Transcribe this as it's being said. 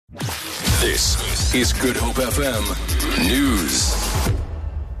This is Good Hope FM News.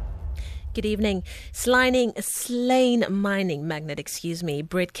 Good evening. Slain mining magnate,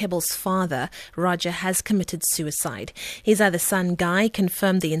 Brett Kebble's father, Roger, has committed suicide. His other son, Guy,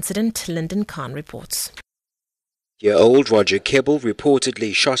 confirmed the incident. Lyndon Khan reports. Year-old Roger Kebble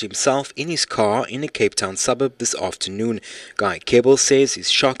reportedly shot himself in his car in a Cape Town suburb this afternoon. Guy Kebble says he's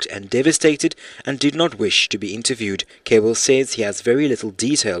shocked and devastated and did not wish to be interviewed. Kebble says he has very little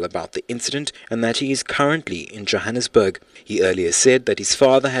detail about the incident and that he is currently in Johannesburg. He earlier said that his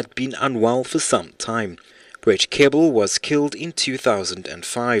father had been unwell for some time. Brett Kebble was killed in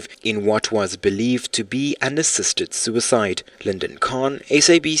 2005 in what was believed to be an assisted suicide. Lyndon Khan,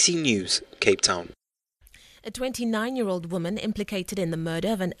 SABC News, Cape Town. A 29-year-old woman implicated in the murder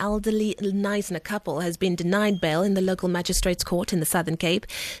of an elderly Knysna couple has been denied bail in the local magistrates' court in the Southern Cape.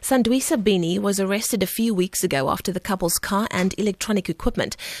 Sandwisa Bini was arrested a few weeks ago after the couple's car and electronic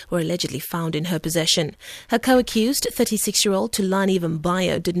equipment were allegedly found in her possession. Her co-accused, 36-year-old Tulani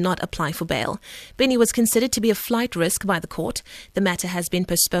Vimbayo, did not apply for bail. Bini was considered to be a flight risk by the court. The matter has been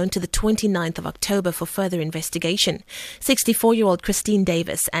postponed to the 29th of October for further investigation. 64-year-old Christine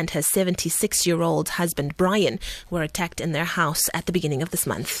Davis and her 76-year-old husband Brian were attacked in their house at the beginning of this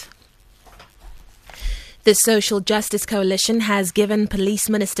month. The Social Justice Coalition has given Police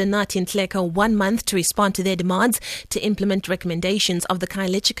Minister Nathi Nhleko 1 month to respond to their demands to implement recommendations of the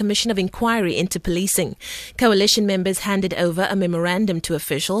Khayelitsha Commission of Inquiry into Policing. Coalition members handed over a memorandum to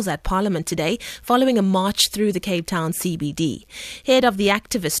officials at Parliament today following a march through the Cape Town CBD. Head of the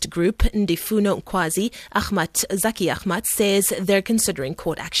activist group, Ndifuno Nkwazi, Zaki Ahmad, says they're considering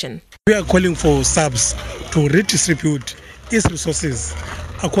court action. We are calling for SABS to redistribute its resources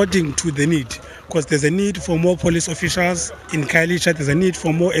according to the need, because there's a need for more police officials in Khayelitsha, there's a need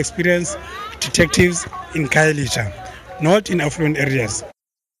for more experienced detectives in Khayelitsha, not in affluent areas.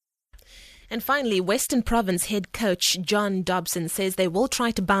 And finally, Western Province head coach John Dobson says they will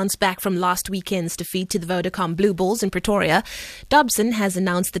try to bounce back from last weekend's defeat to the Vodacom Blue Bulls in Pretoria. Dobson has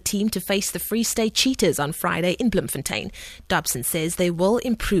announced the team to face the Free State Cheetahs on Friday in Bloemfontein. Dobson says they will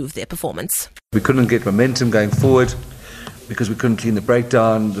improve their performance. We couldn't get momentum going forward because we couldn't clean the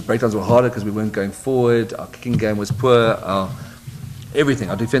breakdown. The breakdowns were harder because we weren't going forward. Our kicking game was poor. Everything.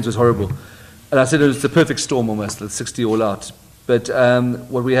 Our defence was horrible. And I said it was the perfect storm almost, the 60 all out. But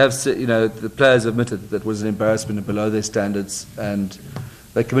what we have said, the players admitted that was an embarrassment and below their standards, and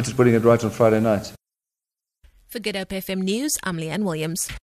they committed to putting it right on Friday night. For Good Hope FM News, I'm Leanne Williams.